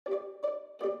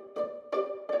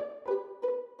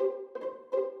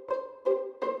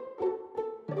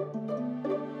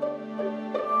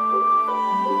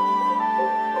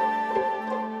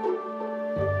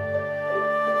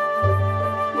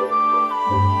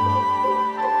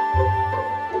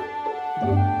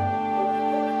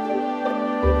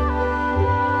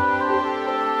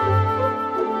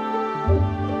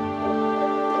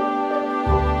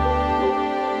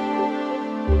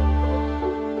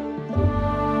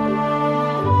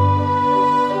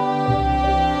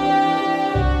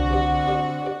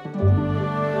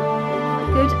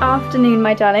Afternoon,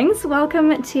 my darlings.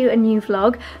 Welcome to a new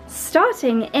vlog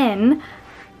starting in,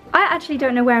 I actually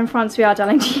don't know where in France we are,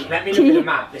 darling. Let me look at the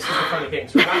map. This is the funny thing.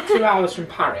 So we're about 2 hours from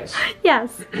Paris.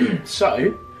 Yes.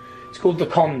 So it's called the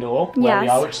Condor where we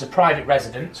are, which is a private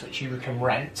residence which you can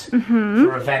rent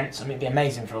for events. I mean, it'd be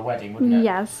amazing for a wedding, wouldn't it?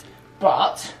 Yes.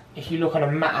 But if you look on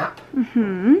a map, I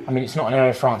mean, it's not an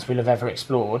area of France we'll have ever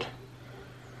explored.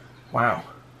 Wow.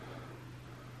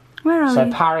 Where are we? So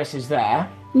Paris is there.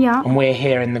 Yeah. And we're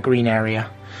here in the green area.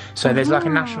 So there's like a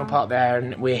national park there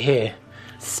and we're here.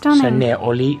 Stunning. So near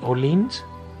Orleans.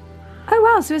 Oh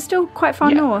wow, so we're still quite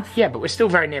far north. Yeah, but we're still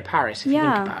very near Paris if you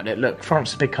think about it. Look,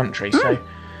 France is a big country, so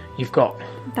you've got...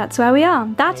 That's where we are.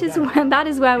 That is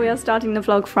where we are starting the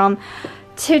vlog from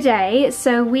today.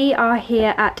 So we are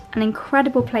here at an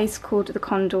incredible place called the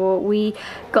Condor. We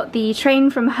got the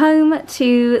train from home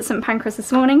to St Pancras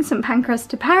this morning, St Pancras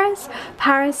to Paris,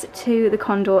 Paris to the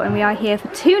Condor, and we are here for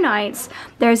 2 nights.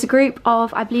 There is a group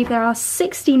of, I believe there are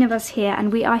 16 of us here,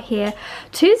 and we are here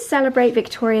to celebrate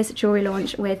Victoria's jewellery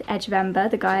launch with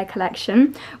Edgevember, the Gaia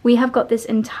collection. We have got this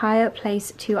entire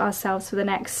place to ourselves for the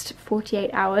next 48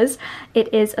 hours.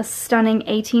 It is a stunning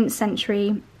 18th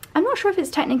century, I'm not sure if it's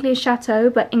technically a chateau,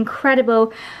 but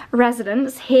incredible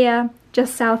residence here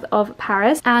just south of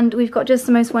Paris. And we've got just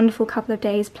the most wonderful couple of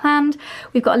days planned.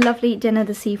 We've got a lovely dinner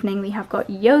this evening. We have got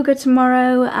yoga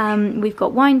tomorrow. We've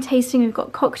got wine tasting, we've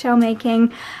got cocktail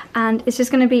making, and it's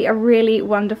just going to be a really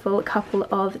wonderful couple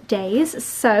of days.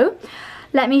 So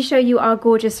let me show you our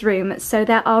gorgeous room. So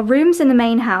there are rooms in the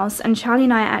main house, and Charlie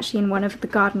and I are actually in one of the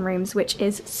garden rooms, which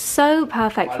is so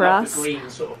perfect for us. The green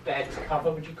sort of bed cover,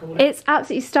 would you call it? It's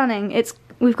absolutely stunning.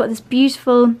 We've got this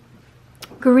beautiful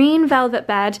green velvet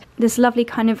bed, this lovely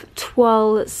kind of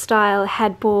toile style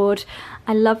headboard.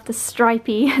 I love the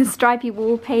stripy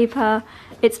wallpaper.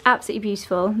 It's absolutely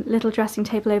beautiful. Little dressing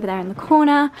table over there in the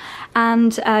corner.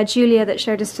 And Julia, that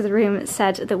showed us to the room,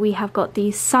 said that we have got the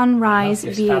sunrise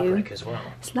view. Fabric as well.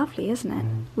 It's lovely, isn't it?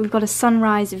 We've got a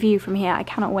sunrise view from here. I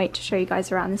cannot wait to show you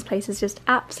guys around. This place is just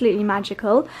absolutely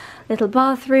magical. Little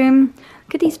bathroom.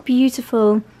 Look at these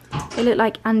beautiful, they look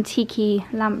like antique-y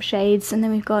lampshades. And then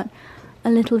we've got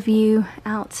a little view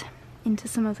out into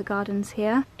some of the gardens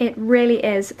here. It really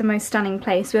is the most stunning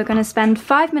place. We're going to spend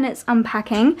 5 minutes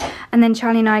unpacking, and then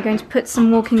Charlie and I are going to put some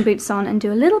walking boots on and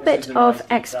do a little bit of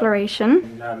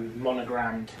exploration.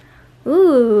 Monogrammed.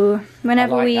 Ooh,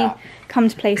 whenever like we that. come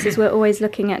to places, we're always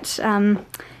looking at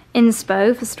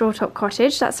inspo for Strawtop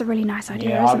Cottage. That's a really nice idea,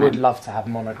 yeah, isn't I would it? love to have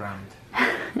monogrammed.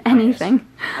 Anything.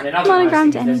 And another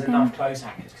Monogrammed nice thing is there's anything. enough clothes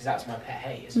hangers, because that's my pet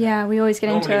hate, isn't it? Yeah, we always get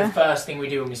Normally into the first thing we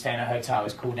do when we stay in a hotel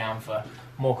is call down for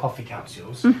more coffee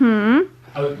capsules,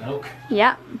 oat milk,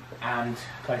 and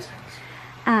clothes hangers.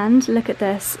 And look at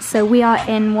this. So we are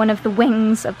in one of the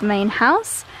wings of the main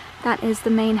house. That is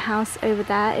the main house over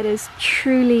there. It is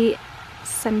truly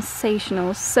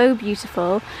sensational, so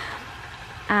beautiful.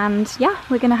 And yeah,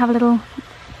 we're gonna have a little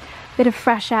bit of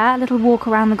fresh air, a little walk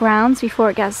around the grounds before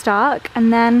it gets dark,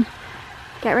 and then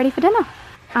get ready for dinner.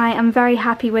 I am very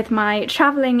happy with my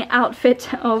travelling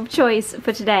outfit of choice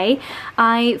for today.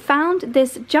 I found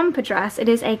this jumper dress. It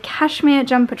is a cashmere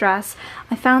jumper dress.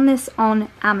 I found this on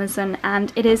Amazon,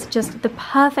 and it is just the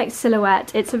perfect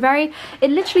silhouette. It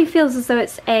literally feels as though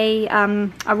it's a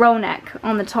roll neck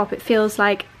on the top. It feels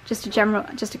like just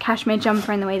a cashmere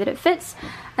jumper in the way that it fits,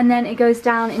 and then it goes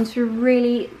down into a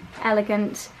really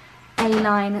elegant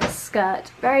A-line skirt.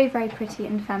 Very, very pretty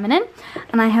and feminine.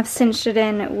 And I have cinched it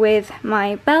in with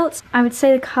my belt. I would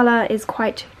say the colour is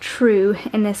quite true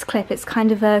in this clip. It's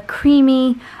kind of a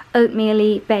creamy,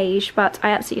 oatmeal-y beige, but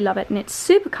I absolutely love it, and it's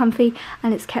super comfy,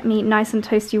 and it's kept me nice and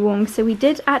toasty warm. So we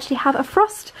did actually have a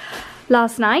frost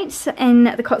last night in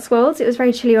the Cotswolds. It was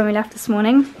very chilly when we left this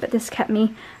morning, but this kept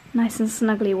me nice and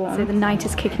snugly warm. So the night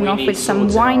is kicking off with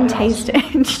some wine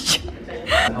tasting.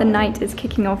 The night is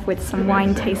kicking off with some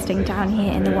wine tasting down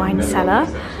here in the wine cellar.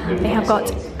 They have got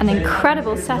an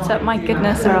incredible setup. My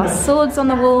goodness, there are swords on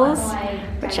the walls,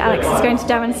 which Alex is going to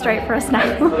demonstrate for us now.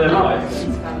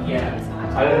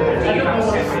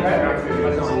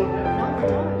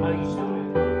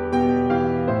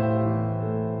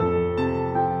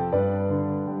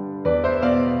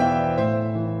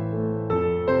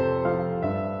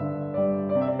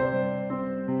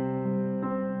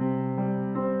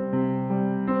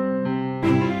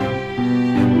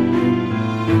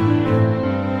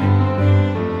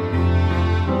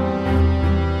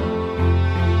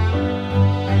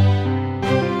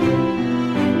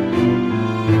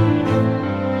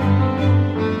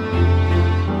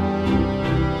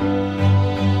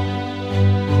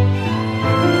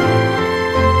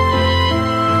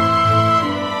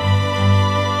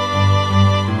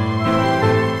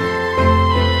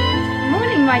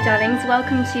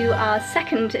 welcome to our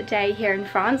second day here in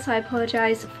France. I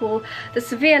apologise for the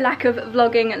severe lack of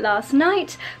vlogging last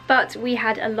night, but we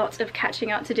had a lot of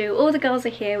catching up to do. All the girls are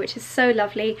here, which is so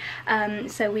lovely.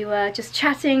 So we were just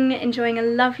chatting, enjoying a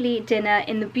lovely dinner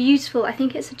in the beautiful, I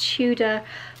think it's a Tudor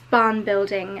barn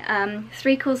building,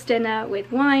 3-course dinner with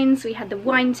wines. We had the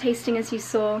wine tasting, as you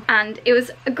saw, and it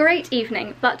was a great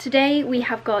evening. But today we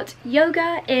have got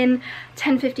yoga in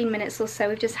 10-15 minutes or so.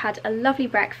 We've just had a lovely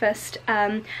breakfast,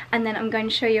 and then I'm going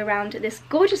to show you around this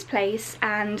gorgeous place,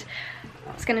 and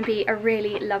it's going to be a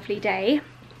really lovely day.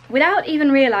 Without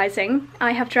even realising,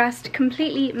 I have dressed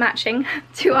completely matching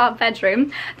to our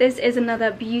bedroom. This is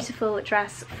another beautiful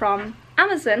dress from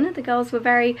Amazon. The girls were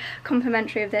very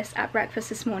complimentary of this at breakfast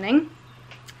this morning,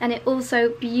 and it also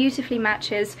beautifully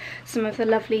matches some of the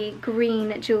lovely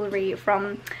green jewellery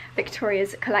from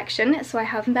Victoria's collection. So I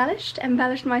have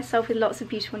embellished myself with lots of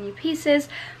beautiful new pieces.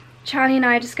 Charlie and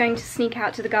I are just going to sneak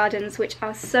out to the gardens, which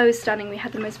are so stunning. We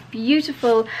had the most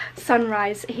beautiful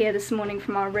sunrise here this morning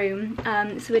from our room,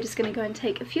 so we're just going to go and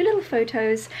take a few little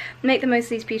photos, make the most of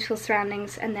these beautiful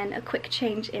surroundings, and then a quick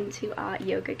change into our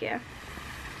yoga gear.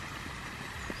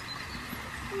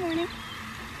 Good morning.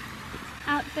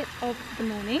 Outfit of the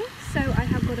morning. So I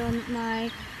have got on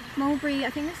my mulberry, I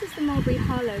think this is the mulberry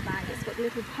Harlow bag. It's got the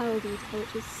little pearl detail,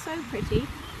 which is so pretty.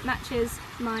 Matches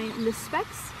my Le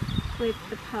Specs with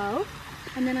the pearl.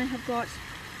 And then I have got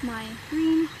my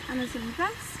green Amazon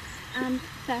dress and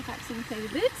Fairfax and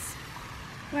Favour boots.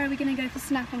 Where are we going to go for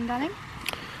snapping, darling?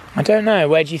 I don't know.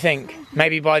 Where do you think?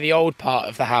 Maybe by the old part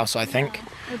of the house, I think.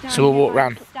 Yeah, so we'll walk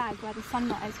round. Stag, where the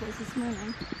sunrise was this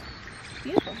morning.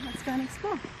 Beautiful. Let's go and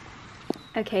explore.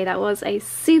 Okay, that was a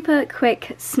super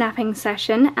quick snapping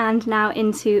session, and now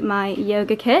into my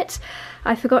yoga kit.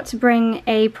 I forgot to bring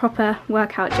a proper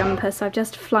workout jumper, so I've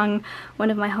just flung one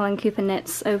of my Holland Cooper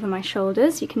knits over my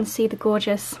shoulders. You can see the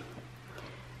gorgeous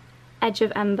Edge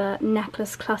of Ember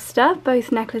necklace cluster,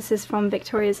 both necklaces from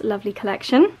Victoria's lovely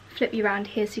collection. Flip you around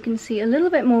here so you can see a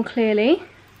little bit more clearly.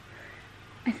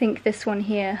 I think this one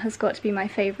here has got to be my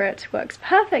favourite. Works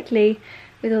perfectly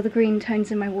with all the green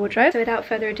tones in my wardrobe. So without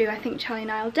further ado, I think Charlie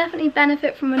and I will definitely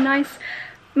benefit from a nice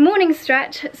morning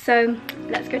stretch, so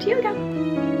let's go to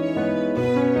yoga.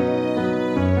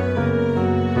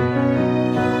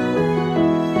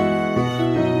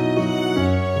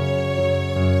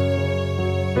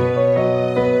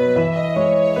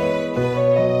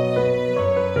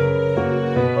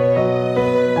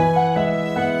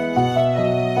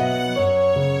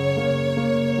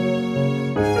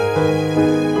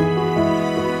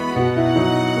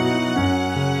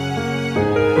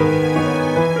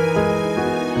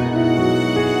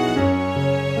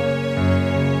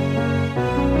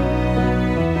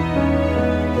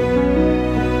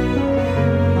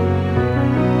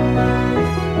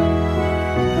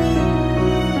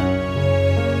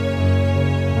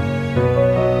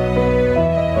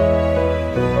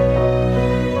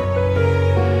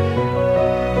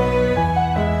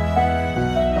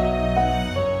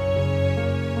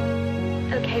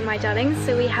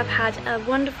 So we have had a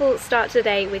wonderful start to the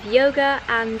day with yoga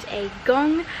and a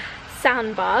gong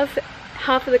sound bath.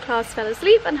 Half of the class fell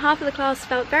asleep and half of the class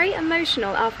felt very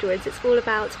emotional afterwards. It's all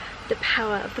about the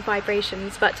power of the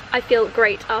vibrations, but I feel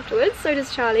great afterwards, so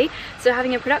does Charlie. So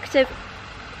having a productive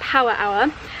power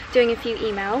hour, doing a few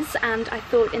emails, and I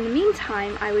thought in the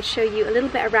meantime I would show you a little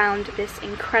bit around this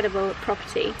incredible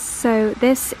property. So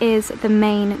this is the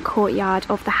main courtyard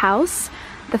of the house.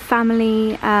 The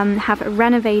family have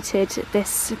renovated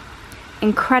this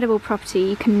incredible property.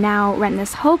 You can now rent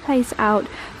this whole place out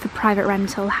for private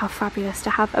rental. How fabulous to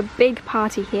have a big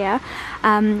party here.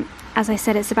 As I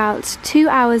said, it's about 2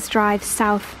 hours drive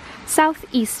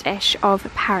southeast-ish of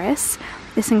Paris.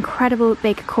 This incredible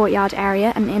big courtyard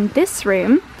area, and in this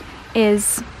room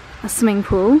is a swimming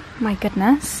pool. My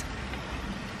goodness.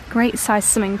 Great size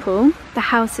swimming pool. The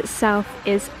house itself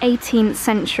is 18th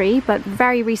century but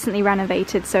very recently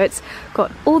renovated, so it's got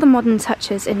all the modern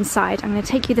touches inside. I'm going to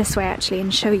take you this way actually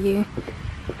and show you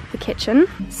the kitchen.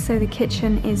 So the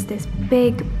kitchen is this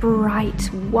big bright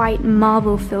white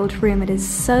marble filled room. It is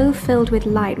so filled with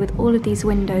light with all of these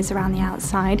windows around the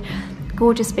outside.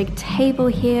 Gorgeous big table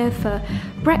here for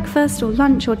breakfast or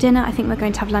lunch or dinner. I think we're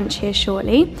going to have lunch here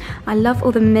shortly. I love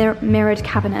all the mirrored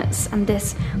cabinets, and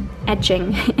this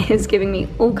edging is giving me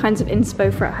all kinds of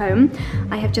inspo for at home.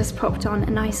 I have just popped on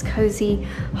a nice cozy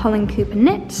Holland Cooper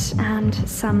knit and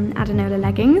some Adenola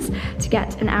leggings to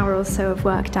get an hour or so of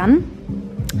work done.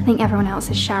 I think everyone else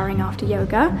is showering after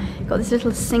yoga. Got this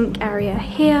little sink area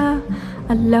here,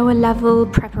 a lower level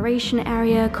preparation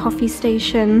area, coffee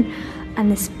station, and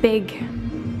this big,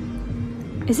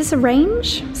 is this a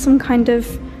range? Some kind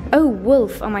of Oh,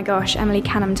 Wolf. Oh my gosh, Emily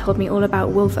Canham told me all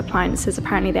about Wolf appliances.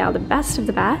 Apparently they are the best of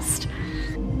the best.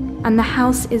 And the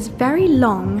house is very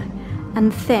long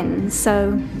and thin,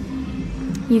 so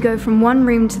you go from one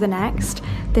room to the next.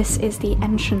 This is the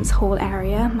entrance hall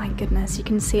area. My goodness, you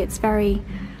can see it's very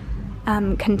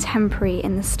contemporary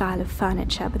in the style of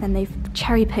furniture, but then they've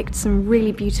cherry-picked some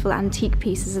really beautiful antique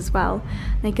pieces as well.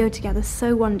 They go together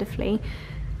so wonderfully.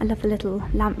 I love the little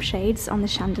lampshades on the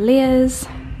chandeliers.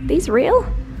 These real?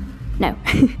 No.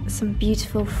 Some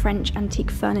beautiful French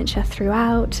antique furniture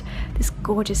throughout. This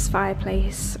gorgeous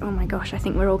fireplace. Oh my gosh, I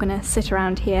think we're all gonna sit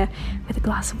around here with a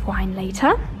glass of wine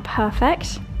later.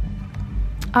 Perfect.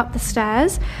 Up the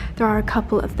stairs, there are a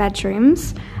couple of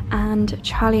bedrooms, and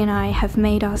Charlie and I have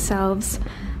made ourselves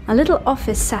a little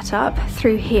office setup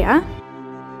through here.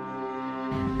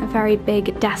 A very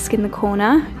big desk in the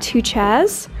corner, 2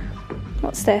 chairs.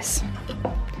 What's this?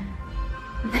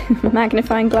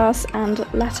 Magnifying glass and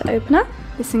letter opener.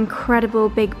 This incredible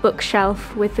big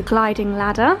bookshelf with the gliding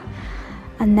ladder.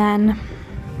 And then,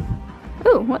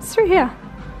 oh, what's through here?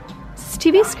 It's a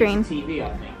TV screen. TV,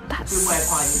 I think. That's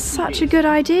such a good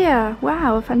idea.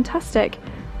 Wow, fantastic.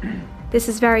 This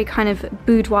is very kind of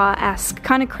boudoir-esque,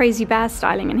 kind of Crazy Bear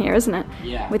styling in here, isn't it?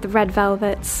 Yeah. With the red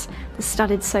velvets, the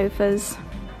studded sofas.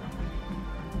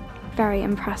 Very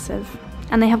impressive.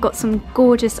 And they have got some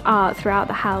gorgeous art throughout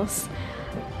the house.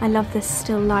 I love this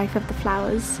still life of the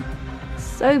flowers.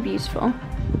 So beautiful.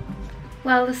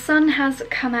 Well, the sun has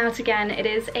come out again. It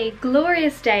is a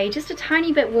glorious day, just a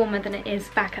tiny bit warmer than it is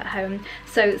back at home.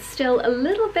 So still a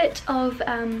little bit of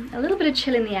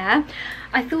chill in the air.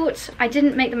 I thought I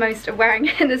didn't make the most of wearing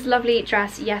this lovely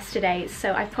dress yesterday,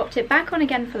 so I popped it back on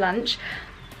again for lunch.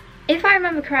 If I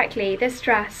remember correctly, this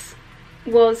dress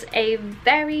was a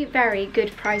very, very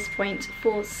good price point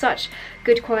for such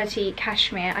good quality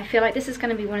cashmere. I feel like this is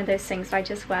going to be one of those things that I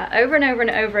just wear over and over and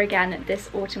over again this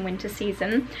autumn winter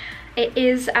season. It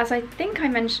is, as I think I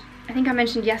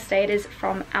mentioned yesterday, it is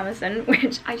from Amazon,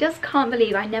 which I just can't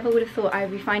believe. I never would have thought I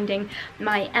would be finding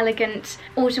my elegant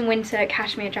autumn winter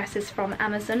cashmere dresses from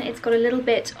Amazon. It's got a little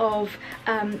bit of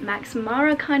Max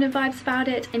Mara kind of vibes about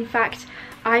it. In fact,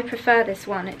 I prefer this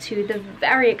one to the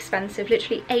very expensive,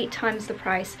 literally 8 times the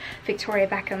price, Victoria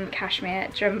Beckham cashmere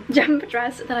jumper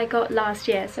dress that I got last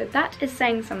year. So that is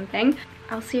saying something.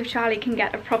 I'll see if Charlie can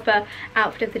get a proper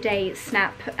outfit of the day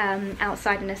snap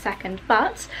outside in a second.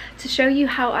 But to show you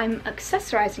how I'm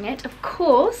accessorizing it, of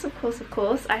course,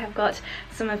 I have got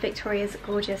some of Victoria's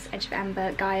gorgeous Edge of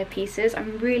Ember Gaia pieces.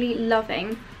 I'm really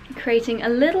loving creating a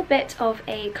little bit of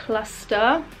a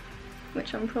cluster,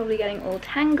 which I'm probably getting all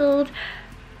tangled,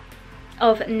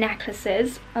 of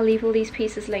necklaces. I'll leave all these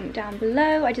pieces linked down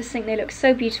below. I just think they look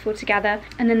so beautiful together.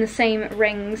 And then the same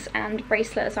rings and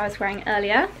bracelet as I was wearing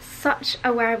earlier. Such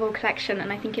a wearable collection,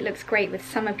 and I think it looks great with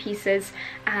summer pieces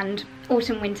and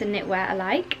autumn winter knitwear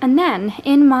alike. And then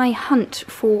in my hunt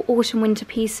for autumn winter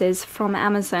pieces from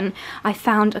Amazon, I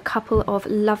found a couple of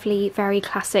lovely, very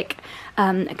classic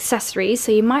accessories.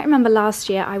 So you might remember last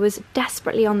year I was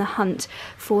desperately on the hunt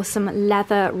for some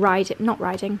leather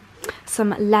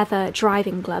some leather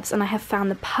driving gloves, and I have found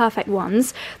the perfect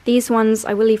ones. These ones,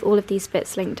 I will leave all of these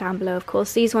bits linked down below, of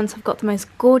course. These ones have got the most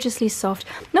gorgeously soft,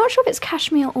 not sure if it's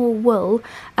cashmere or wool,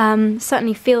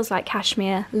 certainly feels like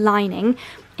cashmere lining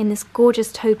in this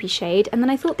gorgeous taupey shade. And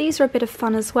then I thought these were a bit of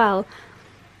fun as well,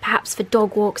 perhaps for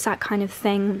dog walks, that kind of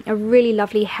thing. A really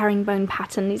lovely herringbone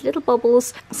pattern, these little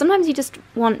bobbles. Sometimes you just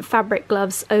want fabric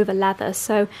gloves over leather,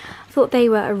 so I thought they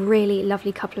were a really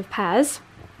lovely couple of pairs.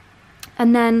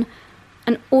 And then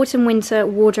an autumn winter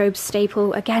wardrobe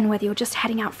staple, again, whether you're just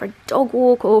heading out for a dog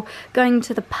walk or going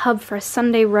to the pub for a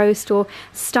Sunday roast or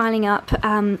styling up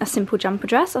a simple jumper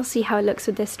dress. I'll see how it looks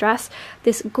with this dress.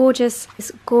 This gorgeous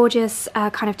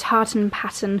kind of tartan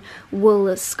pattern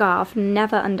wool scarf.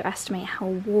 Never underestimate how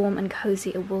warm and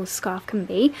cozy a wool scarf can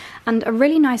be, and a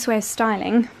really nice way of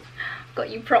styling.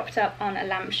 Got you propped up on a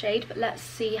lampshade, but let's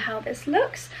see how this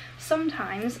looks.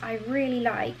 Sometimes I really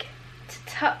like to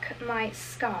tuck my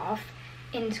scarf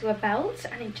into a belt,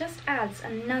 and it just adds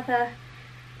another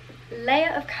layer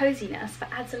of coziness, but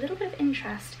adds a little bit of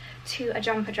interest to a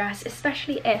jumper dress,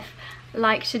 especially if,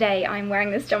 like today, I'm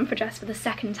wearing this jumper dress for the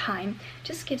second time.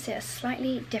 Just gives it a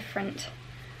slightly different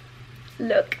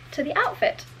look to the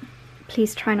outfit.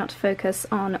 Please try not to focus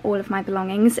on all of my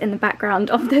belongings in the background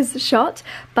of this shot,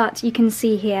 but you can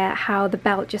see here how the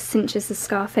belt just cinches the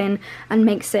scarf in and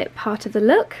makes it part of the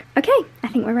look. Okay, I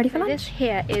think we're ready for lunch. This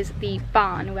here is the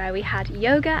barn where we had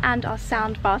yoga and our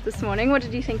sound bath this morning. What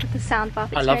did you think of the sound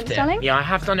bath experience, I loved it. darling? Yeah, I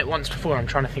have done it once before. I'm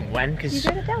trying to think when, because you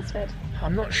did it downstairs.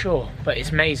 I'm not sure, but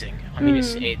it's amazing. I mean,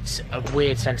 it's a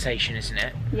weird sensation, isn't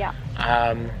it? Yeah.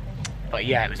 But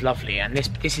yeah, it was lovely, and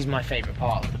this is my favourite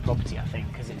part of the property, I think,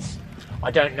 because I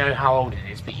don't know how old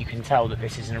it is, but you can tell that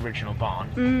this is an original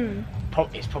barn.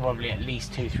 It's probably at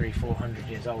least 200, 300, 400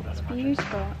 years old. It's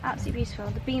beautiful, absolutely beautiful.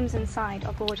 The beams inside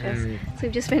are gorgeous. So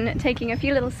we've just been taking a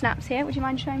few little snaps here. Would you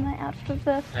mind showing my outfit of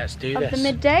the the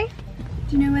midday?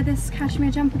 Do you know where this cashmere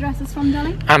jumper dress is from,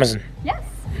 darling? Amazon. Yes.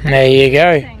 There you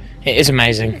go. It is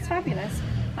amazing. It's fabulous.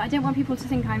 But I don't want people to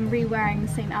think I'm re-wearing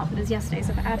the same outfit as yesterday,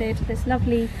 so I've added this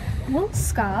lovely wool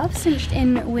scarf cinched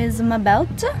in with my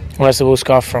belt. Where's the wool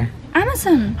scarf from?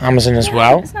 Amazon. Amazon as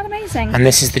well. Isn't that amazing? And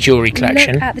this is the Jewellery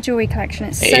Collection. Look at the Jewellery Collection.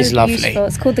 It's so lovely. Beautiful.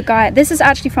 It's called the Gaia. This is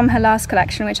actually from her last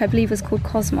collection, which I believe was called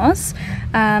Cosmos.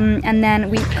 And then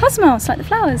Cosmos, like the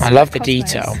flowers. I love the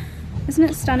detail. Isn't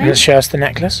it stunning? Let's show us the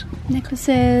necklace.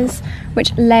 Necklaces,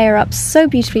 which layer up so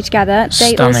beautifully together.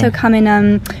 They also come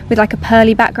in with like a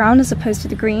pearly background as opposed to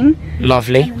the green.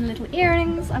 Lovely. And then little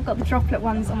earrings. I've got the droplet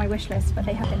ones on my wish list, but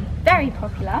they have been very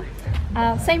popular.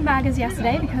 Same bag as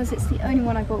yesterday because it's the only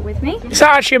one I brought with me. Is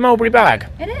that actually a mulberry bag?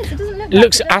 It is. It doesn't look. It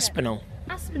looks aspinal.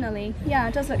 Aspinally. Yeah,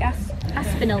 it does look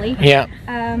aspinally. Yeah.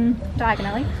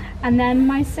 Diagonally. And then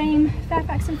my same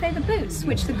Fairfax and Favour boots,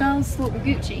 which the girls thought were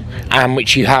Gucci. And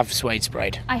which you have suede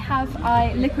sprayed. I have.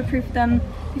 I liquid proofed them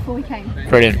before we came.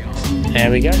 Brilliant.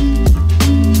 There we go.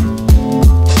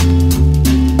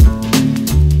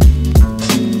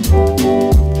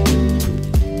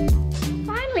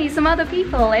 Some other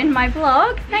people in my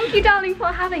vlog. Thank you, darling, for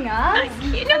having us.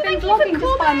 Thank you. No, I've been vlogging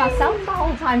just by myself the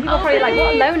whole time. People are probably like,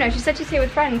 what a loner. She said she's here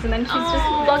with friends and then she's just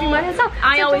vlogging by herself.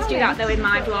 I always do that though in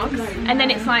my vlogs. And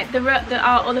then it's like there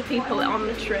are other people on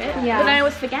the trip. Yeah. But then I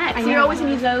always forget. So you're always in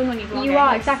your zone when you vlog. You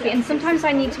are, exactly. And sometimes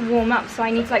I need to warm up, so I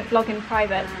need to like vlog in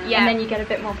private. Yeah. And then you get a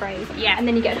bit more brave. Yeah. And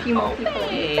then you get a few more people.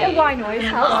 A bit of white noise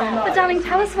helps. But darling,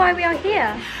 tell us why we are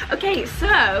here. Okay,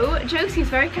 so Josie's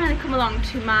very kindly come along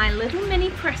to my little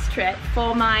mini press trip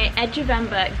for my Edge of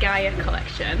Ember Gaia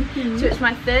collection. So it's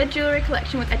my third jewellery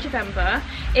collection with Edge of Ember.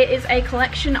 It is a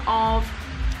collection of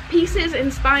pieces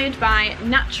inspired by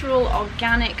natural,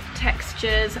 organic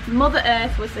textures. Mother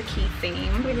Earth was the key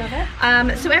theme. We love it.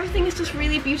 So everything is just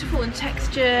really beautiful and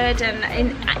textured, and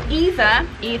in either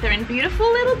in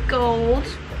beautiful little gold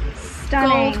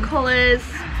colours,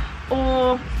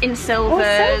 or in silvers.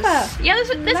 Or silver. Yeah,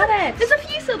 there's a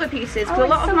few silver pieces. But a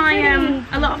lot of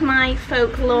my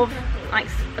folk love like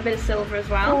a bit of silver as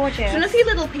well. Gorgeous. So a few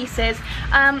little pieces.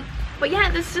 But yeah,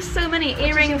 there's just so many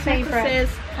earrings, necklaces.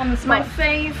 My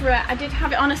favourite, I did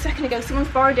have it on a second ago. Someone's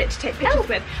borrowed it to take pictures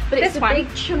with, but it's a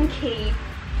big chunky.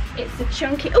 It's a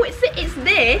chunky. Oh, it's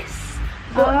this.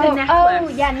 But the necklace. Oh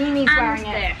yeah, Nimi's wearing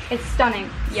it. It's stunning.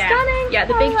 Yeah. Stunning. Yeah,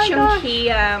 the big chunky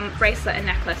bracelet and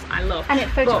necklace I love. And it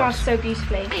photographs so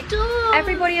beautifully. It does.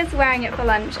 Everybody is wearing it for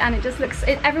lunch, and it just looks.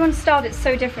 Everyone styled it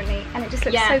so differently, and it just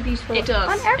looks so beautiful. It does.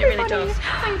 On everybody. It really does.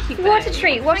 Thank you. Babe. What a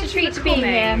treat! What a treat to be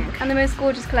here, and the most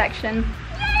gorgeous collection.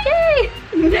 Yay!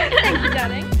 Thank you,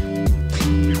 darling.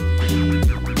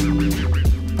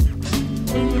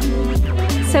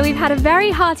 So we've had a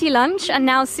very hearty lunch, and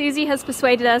now Susie has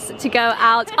persuaded us to go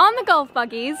out on the golf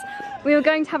buggies. We were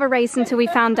going to have a race until we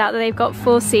found out that they've got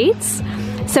 4 seats.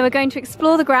 So we're going to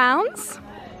explore the grounds.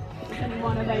 There's only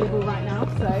one available right now,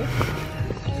 so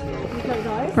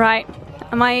right.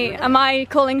 Am I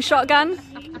calling shotgun?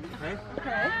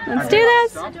 Let's do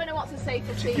this. I don't know what to say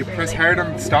for TV. You press hard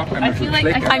on stop and it will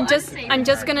click. I'm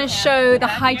just gonna show the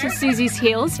height of Susie's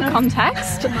heels for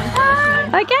context. Okay,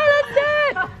 let's do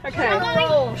it. Okay.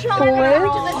 Forward.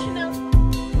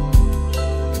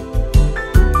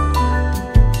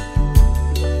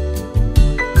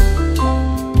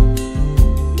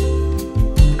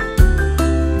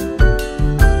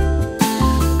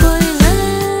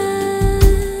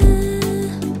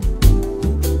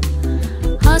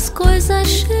 As coisas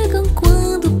chegam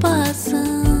quando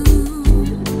passam.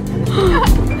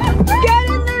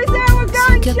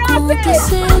 Se o que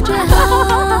aconteceu de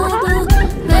errado,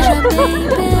 veja bem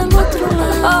pelo outro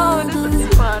lado.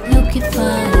 E o que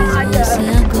faz você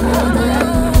agora?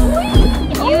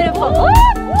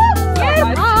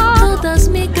 Todas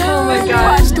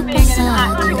migalhas do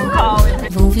passado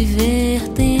vão viver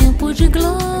tempo de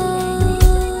glória.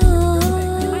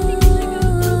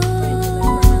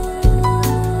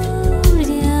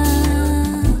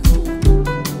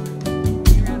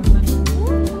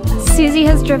 Susie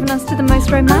has driven us to the most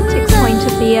romantic point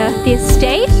of the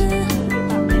estate.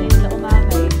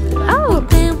 Oh,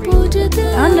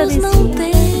 under the sea.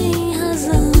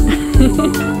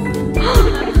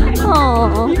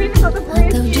 Oh.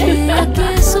 Até o dia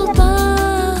que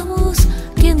soltarmos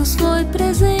que nos foi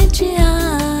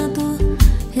presenteado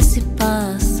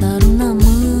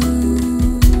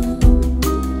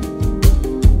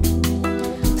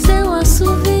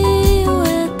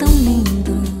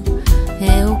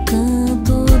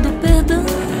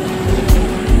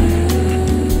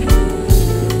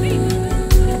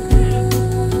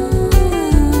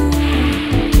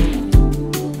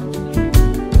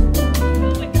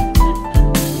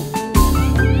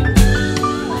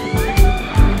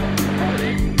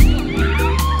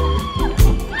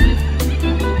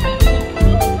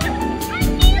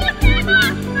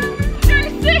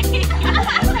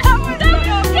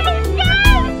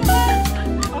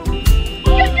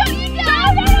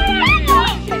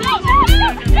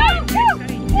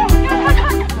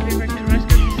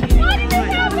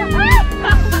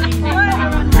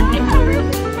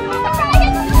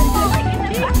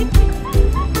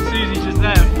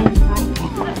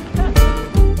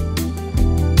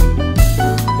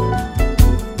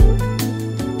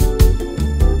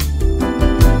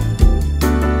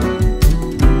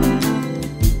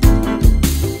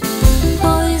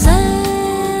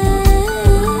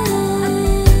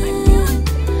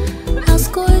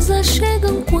coisas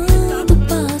chegam quando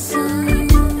passam.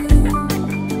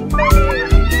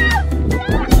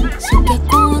 Se o que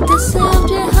aconteceu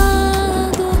de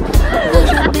errado,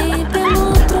 veja bem pelo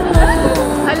outro lado.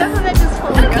 I love when they're just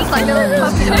following us like little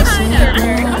puppies.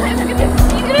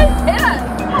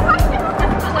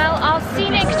 Well, our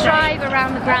scenic drive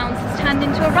around the grounds has turned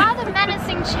into a rather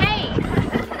menacing chase.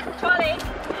 Charlie,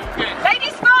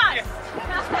 ladies first!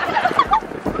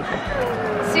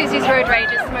 Susie's road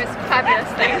rage is the most fabulous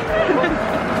thing.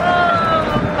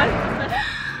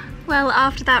 Well,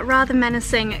 after that rather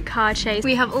menacing car chase,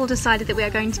 we have all decided that we are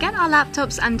going to get our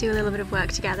laptops and do a little bit of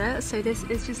work together. So this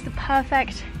is just the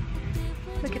perfect,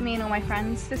 look at me and all my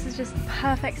friends, this is just the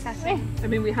perfect setting. I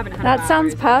mean, we haven't had That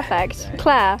sounds perfect.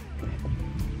 Claire.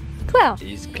 Claire.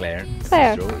 Is Claire.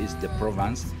 Claire. So is the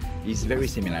Provence. Is very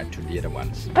similar to the other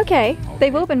ones. Okay,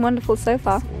 they've all been wonderful so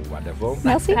far. Oh, wonderful.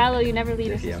 Merci. Hello, you never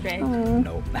leave us astray.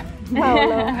 No.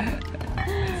 Wow,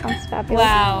 sounds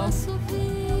fabulous. Wow.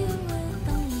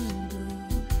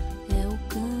 É o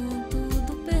canto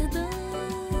do perdão.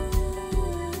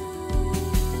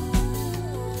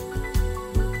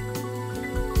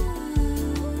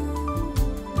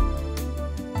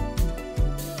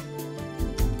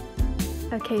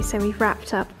 Okay, so we've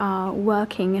wrapped up our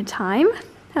working time.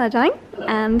 Hello, darling.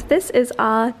 And this is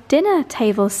our dinner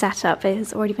table setup. It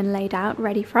has already been laid out,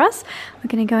 ready for us. We're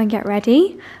going to go and get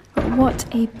ready. But what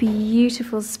a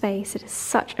beautiful space. It is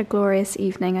such a glorious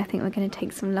evening. I think we're going to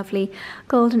take some lovely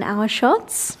golden hour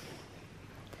shots.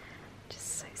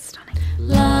 Just so stunning.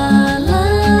 La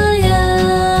la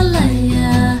ya la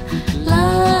ya la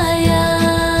ya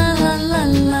la la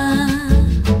la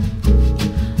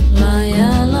la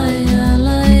ya la ya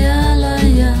la ya la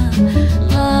ya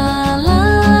la la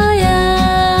ya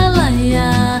la ya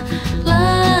la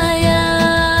ya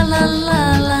la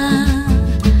la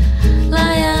la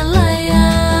ya la ya.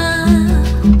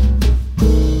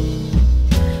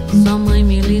 Sua mãe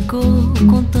me ligou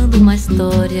contando uma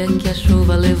história que a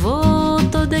chuva levou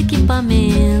todo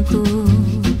equipamento,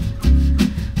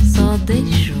 só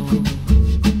deixou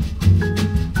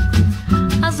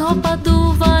as roupas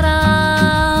do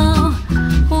varal,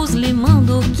 os limão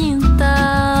do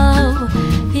quintal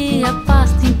e a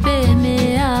pasta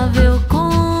impermeável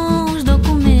com os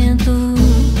documentos.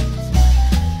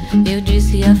 Eu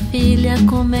disse a filha,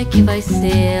 como é que vai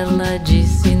ser? Ela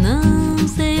disse, não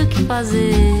sei o que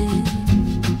fazer.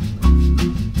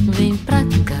 Vem pra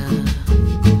cá.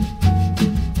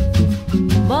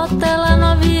 Bota ela no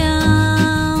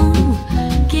avião,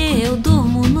 que eu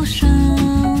durmo no chão.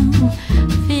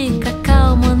 Fica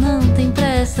calma, não tem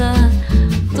pressa,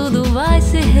 tudo vai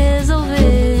se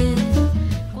resolver.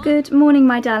 Good morning,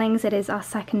 my darlings. It is our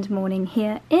second morning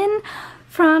here in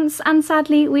France, and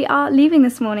sadly we are leaving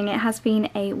this morning. It has been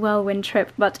a whirlwind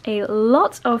trip, but a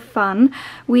lot of fun.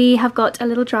 We have got a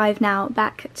little drive now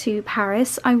back to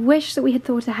Paris. I wish that we had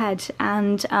thought ahead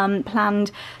and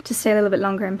planned to stay a little bit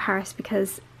longer in Paris,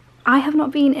 because I have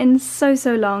not been in so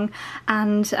long,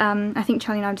 and I think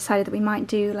Charlie and I have decided that we might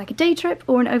do like a day trip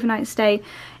or an overnight stay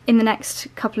in the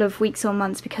next couple of weeks or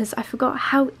months, because I forgot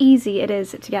how easy it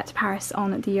is to get to Paris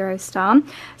on the Eurostar.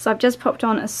 So I've just popped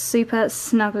on a super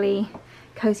snuggly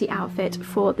cozy outfit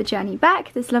for the journey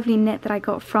back. This lovely knit that I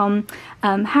got from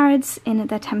Harrods in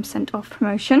their 10% off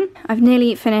promotion. I've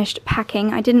nearly finished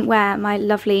packing. I didn't wear my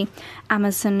lovely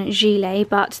Amazon gilet,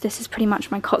 but this is pretty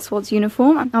much my Cotswolds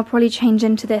uniform. I'll probably change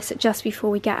into this just before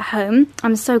we get home.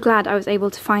 I'm so glad I was able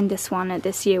to find this one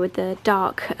this year with the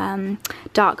dark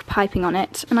piping on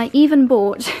it. And I even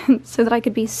bought, so that I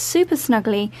could be super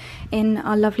snuggly in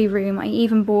our lovely room, I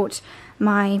even bought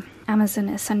my Amazon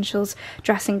Essentials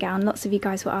dressing gown. Lots of you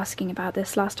guys were asking about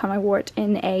this last time I wore it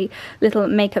in a little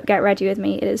makeup get ready with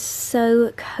me. It is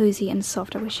so cozy and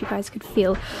soft. I wish you guys could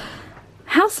feel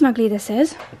how snuggly this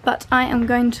is. But I am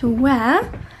going to wear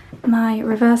my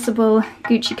reversible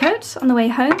Gucci coat on the way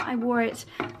home. I wore it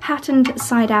patterned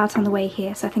side out on the way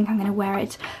here, so I think I'm going to wear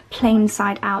it plain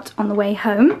side out on the way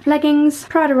home. Leggings,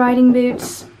 Prada riding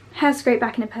boots, hair scraped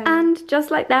back in a pony. And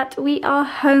just like that, we are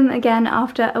home again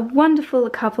after a wonderful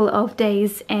couple of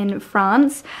days in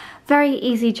France. Very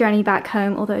easy journey back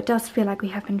home, although it does feel like we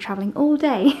have been traveling all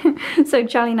day. So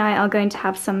Charlie and I are going to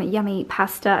have some yummy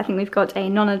pasta. I think we've got a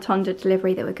non-attended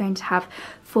delivery that we're going to have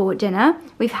for dinner.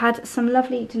 We've had some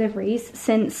lovely deliveries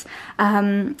since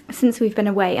we've been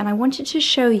away, and I wanted to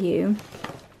show you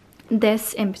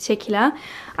this in particular.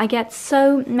 I get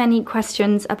so many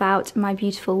questions about my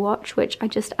beautiful watch, which I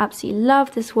just absolutely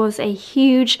love. This was a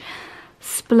huge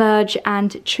splurge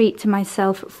and treat to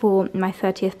myself for my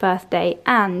 30th birthday,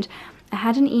 and I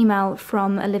had an email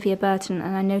from Olivia Burton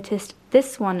and I noticed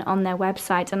this one on their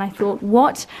website, and I thought,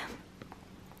 what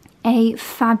a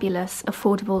fabulous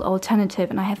affordable alternative,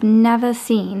 and I have never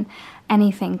seen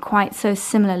anything quite so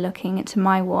similar looking to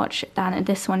my watch than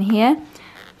this one here.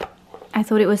 I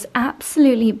thought it was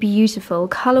absolutely beautiful.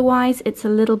 Color-wise, it's a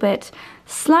little bit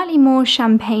slightly more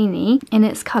champagne-y in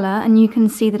its color, and you can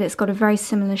see that it's got a very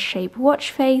similar shape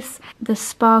watch face. The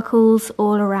sparkles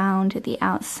all around the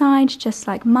outside, just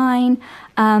like mine,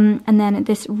 and then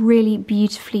this really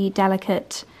beautifully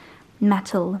delicate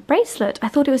metal bracelet. I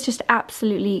thought it was just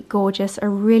absolutely gorgeous, a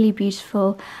really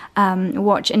beautiful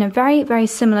watch in a very, very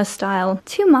similar style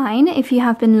to mine, if you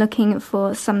have been looking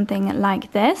for something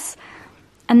like this.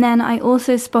 And then I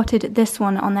also spotted this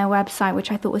one on their website,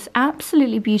 which I thought was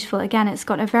absolutely beautiful. Again, it's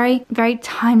got a very, very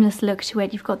timeless look to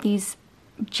it. You've got these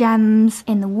gems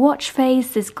in the watch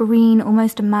face, this green,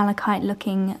 almost a malachite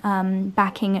looking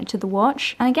backing to the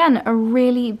watch. And again, a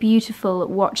really beautiful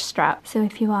watch strap. So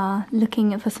if you are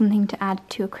looking for something to add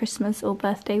to a Christmas or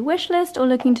birthday wish list, or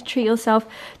looking to treat yourself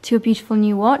to a beautiful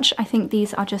new watch, I think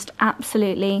these are just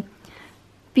absolutely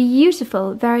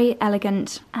beautiful, very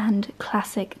elegant and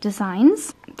classic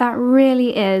designs. That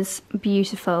really is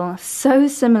beautiful, so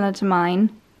similar to mine,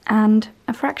 and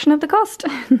a fraction of the cost.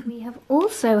 We have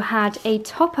also had a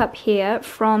top up here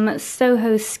from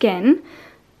Soho Skin.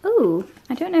 Ooh,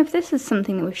 I don't know if this is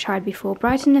something that we've tried before.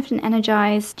 Brighten, Lift and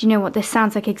Energize. Do you know what? This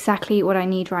sounds like exactly what I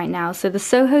need right now. So the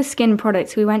Soho Skin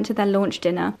products, we went to their launch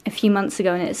dinner a few months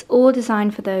ago, and it's all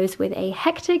designed for those with a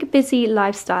hectic, busy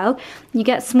lifestyle. You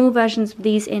get small versions of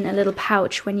these in a little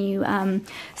pouch when you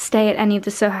stay at any of the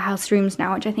Soho House rooms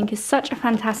now, which I think is such a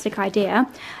fantastic idea.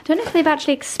 I don't know if they've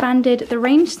actually expanded the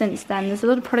range since then. There's a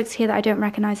lot of products here that I don't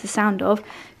recognize the sound of.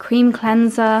 Cream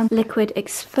cleanser, liquid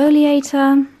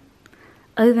exfoliator,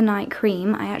 overnight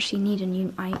cream. I actually need a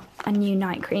new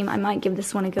night cream. I might give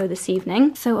this one a go this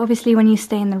evening. So obviously when you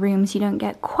stay in the rooms, you don't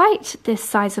get quite this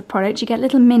size of product. You get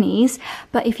little minis,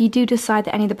 but if you do decide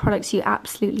that any of the products you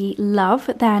absolutely love,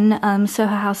 then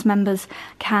Soho House members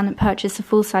can purchase a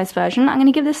full-size version. I'm going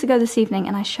to give this a go this evening,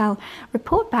 and I shall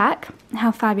report back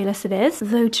how fabulous it is.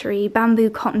 Rotary bamboo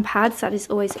cotton pads, that is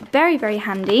always very, very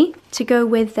handy to go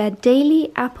with their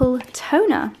daily apple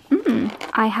toner.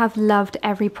 I have loved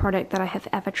every product that I have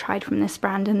ever tried from this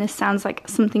brand, and this sounds like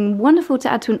something wonderful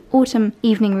to add to an autumn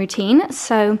evening routine,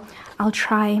 so I'll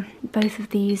try both of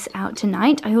these out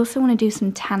tonight. I also want to do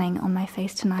some tanning on my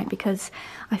face tonight, because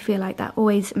I feel like that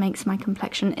always makes my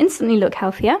complexion instantly look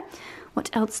healthier. What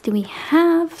else do we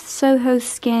have? Soho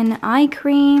Skin eye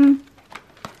cream.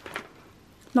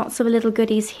 Lots of little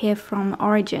goodies here from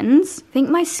Origins. I think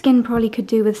my skin probably could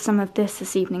do with some of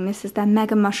this evening. This is their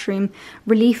Mega Mushroom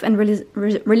Relief and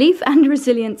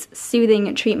Resilience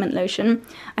Soothing Treatment Lotion.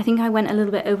 I think I went a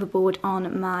little bit overboard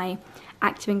on my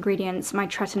active ingredients, my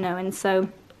tretinoin, so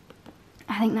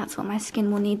I think that's what my skin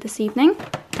will need this evening.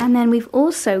 And then we've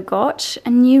also got a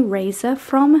new razor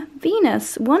from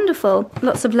Venus. Wonderful.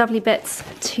 Lots of lovely bits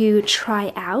to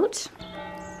try out.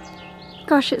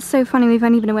 Gosh, it's so funny, we've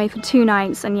only been away for 2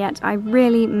 nights, and yet I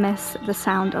really miss the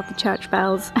sound of the church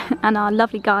bells and our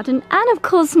lovely garden, and of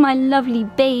course my lovely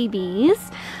babies.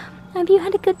 Have you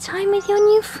had a good time with your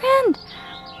new friend?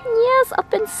 Yes, I've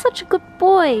been such a good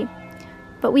boy.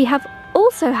 But we have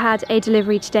also had a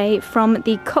delivery today from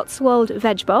the Cotswold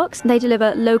Veg Box. They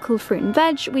deliver local fruit and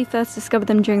veg. We first discovered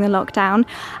them during the lockdown,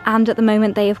 and at the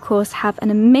moment they of course have an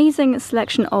amazing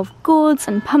selection of gourds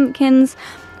and pumpkins,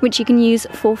 which you can use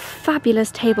for fabulous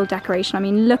table decoration. I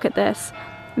mean, look at this.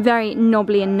 Very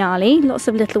knobbly and gnarly. Lots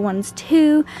of little ones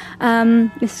too.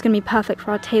 This is going to be perfect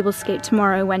for our tablescape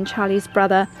tomorrow when Charlie's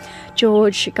brother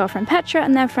George, girlfriend Petra,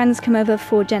 and their friends come over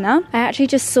for dinner. I actually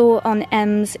just saw on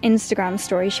Em's Instagram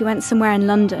story, she went somewhere in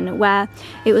London where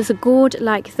it was a gourd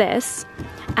like this,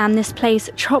 and this place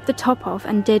chopped the top off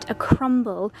and did a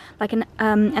crumble, like an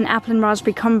apple and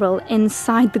raspberry crumble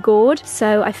inside the gourd.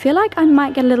 So I feel like I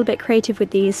might get a little bit creative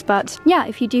with these, but yeah,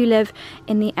 if you do live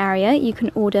in the area, you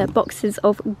can order boxes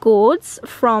of gourds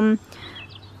from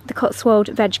the Cotswold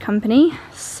Veg Company.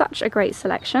 Such a great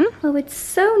selection. Well, it's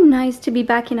so nice to be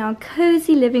back in our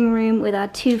cozy living room with our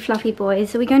 2 fluffy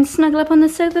boys. Are we going to snuggle up on the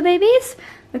sofa, babies?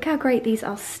 Look how great these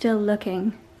are still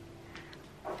looking.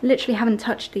 Literally haven't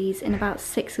touched these in about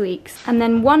 6 weeks. And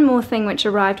then one more thing which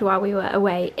arrived while we were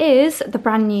away is the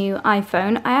brand new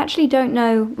iPhone. I actually don't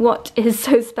know what is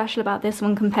so special about this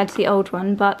one compared to the old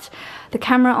one, but the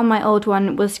camera on my old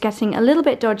one was getting a little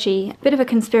bit dodgy. Bit of a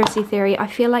conspiracy theory. I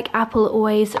feel like Apple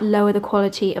always lower the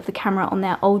quality of the camera on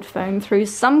their old phone through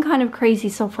some kind of crazy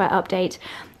software update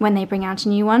when they bring out a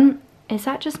new one. Is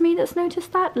that just me that's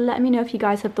noticed that? Let me know if you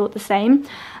guys have thought the same.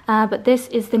 But this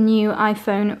is the new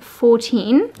iPhone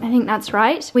 14. I think that's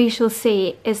right. We shall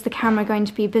see. Is the camera going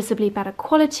to be visibly better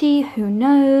quality? Who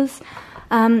knows?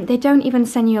 They don't even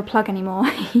send you a plug anymore.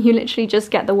 You literally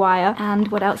just get the wire. And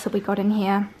what else have we got in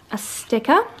here? A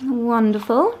sticker.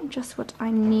 Wonderful. Just what I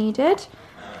needed.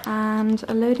 And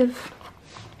a load of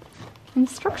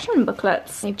instruction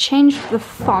booklets. They've changed the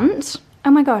font.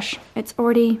 Oh my gosh, it's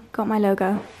already got my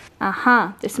logo.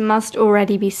 Aha, this must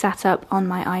already be set up on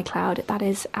my iCloud. That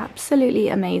is absolutely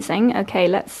amazing. Okay,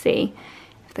 let's see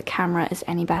if the camera is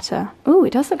any better. Oh,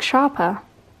 it does look sharper.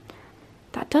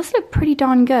 That does look pretty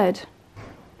darn good.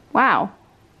 Wow.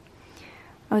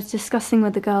 I was discussing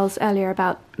with the girls earlier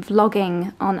about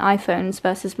vlogging on iPhones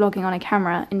versus vlogging on a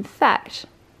camera. In fact,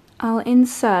 I'll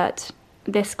insert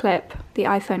this clip, the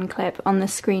iPhone clip, on the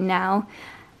screen now,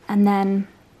 and then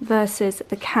versus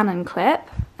the Canon clip,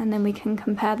 and then we can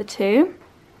compare the two.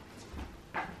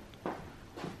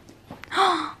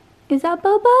 Is that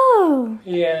Bobo?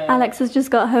 Yeah. Alex has just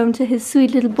got home to his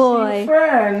sweet little boy.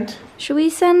 Friend. Shall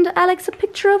we send Alex a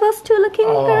picture of us two looking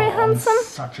very handsome? I'm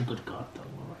such a good god,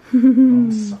 though.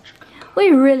 I'm such a good god.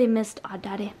 We really missed our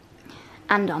daddy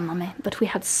and our mummy, but we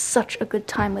had such a good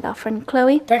time with our friend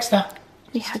Chloe. Dexter.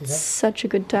 We had such a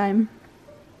good time.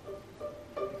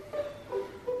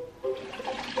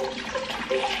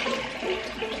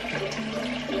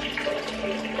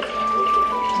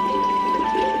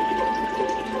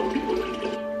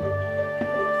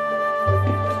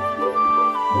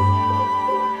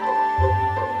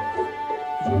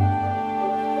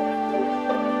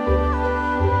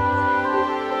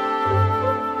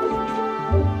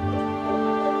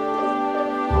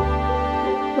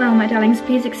 Well, my darlings,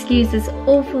 please excuse this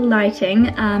awful lighting.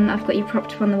 I've got you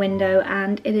propped up on the window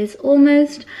and it is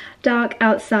almost dark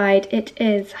outside. It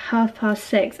is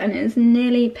 6:30 and it is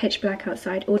nearly pitch black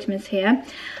outside. Autumn is here.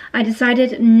 I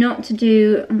decided not to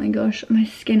do, oh my gosh, my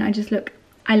skin,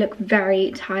 I look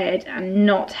very tired and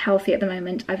not healthy at the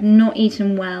moment. I've not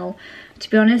eaten well, to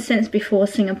be honest, since before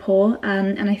Singapore.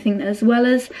 And I think that as well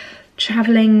as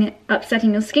traveling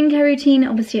upsetting your skincare routine,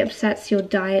 obviously upsets your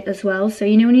diet as well. So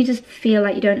you know when you just feel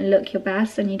like you don't look your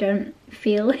best and you don't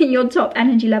feel your top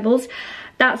energy levels,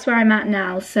 that's where I'm at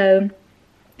now. So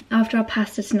after our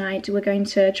pasta tonight, we're going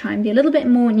to try and be a little bit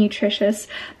more nutritious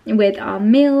with our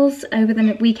meals over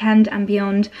the weekend and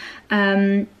beyond.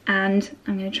 And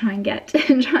I'm going to try and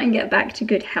get back to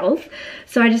good health.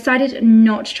 So I decided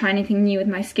not to try anything new with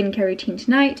my skincare routine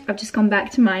tonight. I've just gone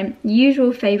back to my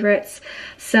usual favourites.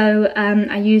 So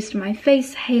I used my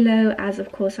face halo, as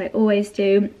of course I always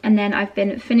do, and then I've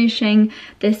been finishing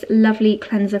this lovely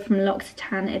cleanser from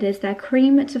L'Occitane. It is their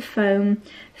cream to foam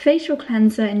facial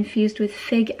cleanser infused with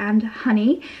fig and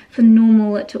honey for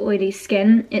normal to oily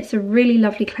skin. It's a really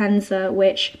lovely cleanser,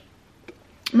 which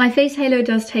my face halo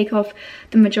does take off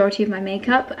the majority of my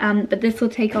makeup, but this will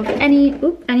take off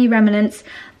any remnants.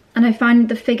 And I find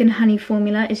the fig and honey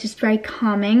formula is just very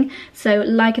calming. So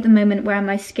like at the moment where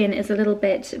my skin is a little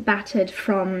bit battered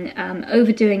from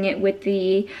overdoing it with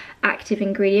the active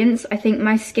ingredients, I think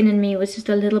my Skin and Me was just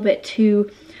a little bit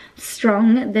too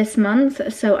strong this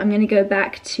month, so I'm going to go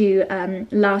back to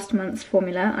last month's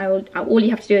formula. All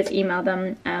you have to do is email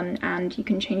them and you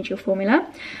can change your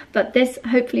formula, but this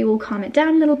hopefully will calm it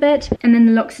down a little bit. And then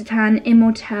the L'Occitane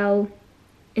Immortelle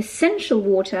Essential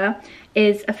Water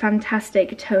is a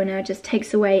fantastic toner, just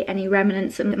takes away any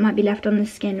remnants that might be left on the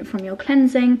skin from your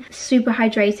cleansing. Super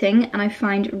hydrating, and I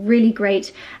find really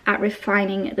great at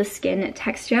refining the skin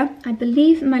texture. I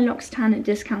believe my L'Occitane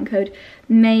discount code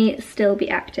may still be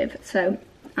active, so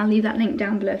I'll leave that link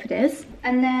down below if it is.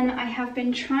 And then I have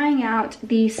been trying out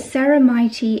the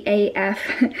Ceramighty AF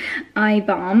Eye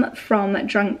Balm from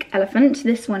Drunk Elephant.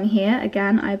 This one here,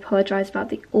 again, I apologise about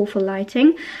the awful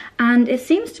lighting. And it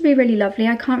seems to be really lovely.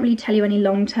 I can't really tell you any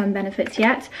long-term benefits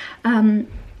yet,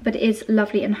 but it is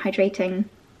lovely and hydrating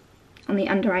on the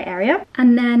under eye area.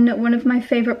 And then one of my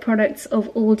favourite products of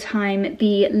all time,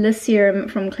 the Le Serum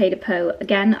from Clé de Peau.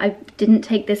 Again, I didn't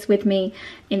take this with me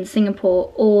in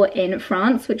Singapore or in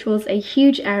France, which was a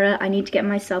huge error. I need to get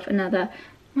myself another,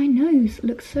 my nose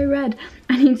looks so red.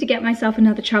 I need to get myself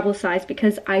another travel size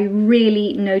because I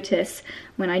really notice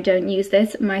when I don't use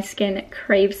this, my skin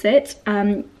craves it.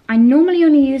 I normally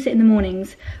only use it in the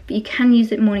mornings, but you can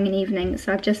use it morning and evening,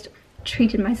 so I've just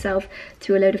treated myself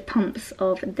to a load of pumps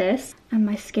of this, and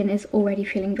my skin is already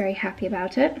feeling very happy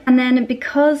about it. And then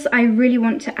because I really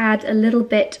want to add a little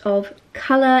bit of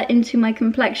colour into my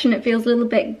complexion, it feels a little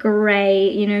bit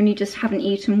grey, you know, and you just haven't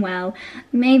eaten well,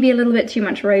 maybe a little bit too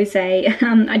much rosé.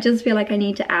 I just feel like I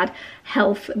need to add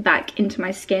health back into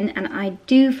my skin, and I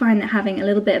do find that having a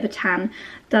little bit of a tan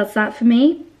does that for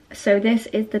me. So this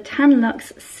is the Tan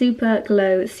Luxe Super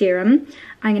Glow Serum.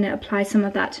 I'm going to apply some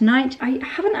of that tonight. I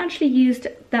haven't actually used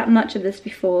that much of this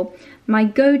before. My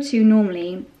go-to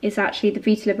normally is actually the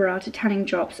Vita Liberata tanning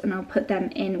drops, and I'll put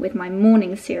them in with my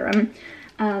morning serum.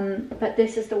 But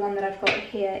this is the one that I've got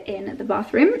here in the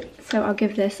bathroom, so I'll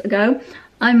give this a go.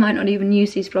 I might not even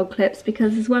use these vlog clips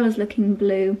because, as well as looking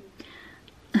blue,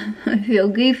 I feel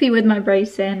goofy with my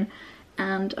brace in,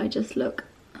 and I just look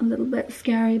a little bit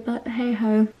scary, but hey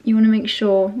ho. You want to make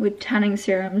sure with tanning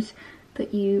serums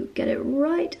that you get it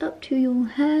right up to your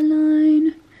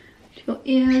hairline, to your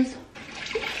ears.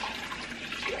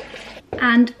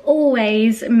 And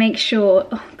always make sure,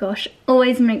 oh gosh,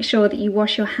 always make sure that you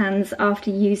wash your hands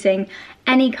after using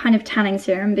any kind of tanning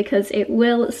serum, because it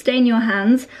will stain your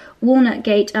hands. Walnut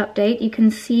Gate update, you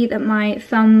can see that my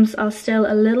thumbs are still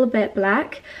a little bit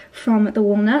black from the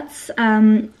walnuts.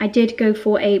 I did go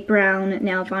for a brown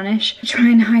nail varnish to try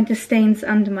and hide the stains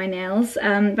under my nails, but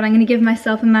I'm going to give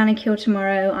myself a manicure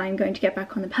tomorrow. I'm going to get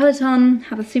back on the Peloton,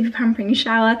 have a super pampering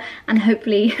shower, and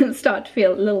hopefully start to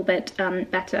feel a little bit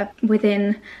better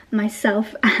within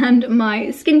myself and my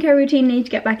skincare routine. Need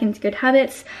to get back into good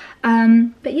habits.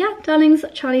 But yeah, darlings,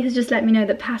 Charlie has just let me know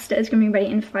that pasta is going to be ready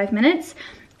in 5 minutes.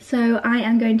 So I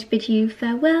am going to bid you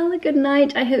farewell, good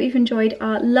night. I hope you've enjoyed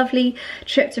our lovely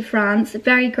trip to France.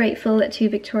 Very grateful to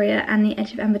Victoria and the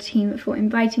Edge of Amber team for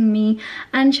inviting me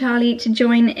and Charlie to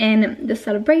join in the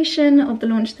celebration of the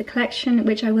launch of the collection,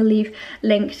 which I will leave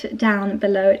linked down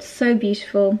below. It's so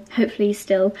beautiful. Hopefully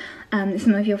still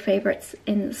some of your favourites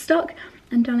in stock.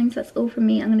 And darlings, that's all from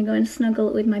me. I'm going to go and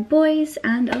snuggle with my boys,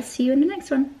 and I'll see you in the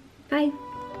next one. Bye.